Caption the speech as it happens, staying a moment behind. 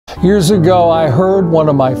Years ago, I heard one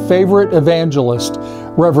of my favorite evangelists,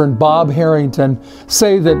 Reverend Bob Harrington,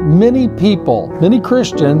 say that many people, many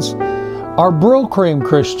Christians, are Brylcreem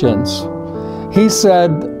Christians. He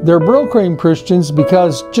said they're Brylcreem Christians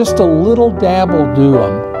because just a little dab will do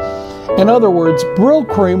them. In other words,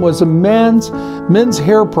 Brylcreem was a men's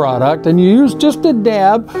hair product, and you used just a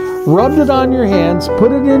dab, rubbed it on your hands,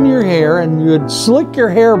 put it in your hair, and you'd slick your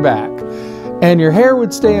hair back, and your hair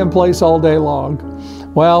would stay in place all day long.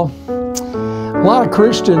 Well, a lot of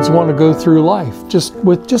Christians want to go through life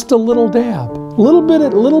with just a little dab, a little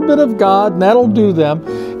bit of God, and that'll do them.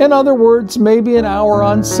 In other words, maybe an hour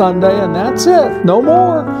on Sunday, and that's it, no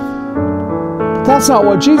more. But that's not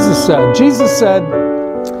what Jesus said. Jesus said,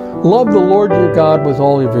 love the Lord your God with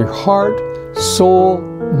all of your heart, soul,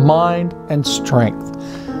 mind, and strength.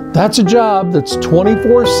 That's a job that's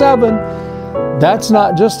 24/7. That's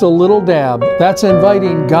not just a little dab. That's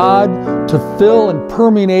inviting God to fill and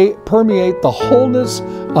permeate the wholeness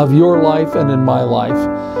of your life and in my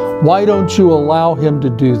life. Why don't you allow Him to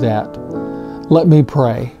do that? Let me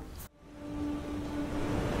pray.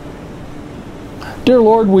 Dear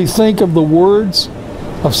Lord, we think of the words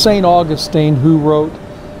of St. Augustine, who wrote,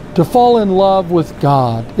 "To fall in love with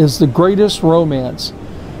God is the greatest romance.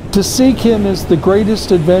 To seek Him is the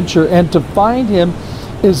greatest adventure, and to find Him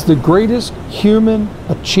is the greatest human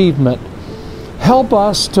achievement. Help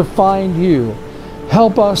us to find You.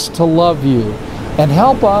 Help us to love You. And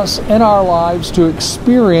help us in our lives to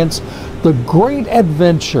experience the great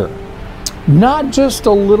adventure, not just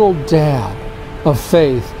a little dab of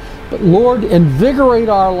faith, but Lord, invigorate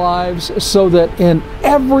our lives so that in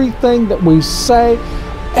everything that we say,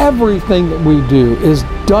 everything that we do is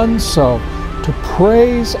done so to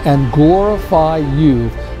praise and glorify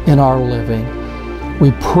You in our living.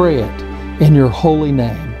 We pray it in Your holy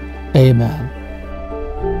name. Amen.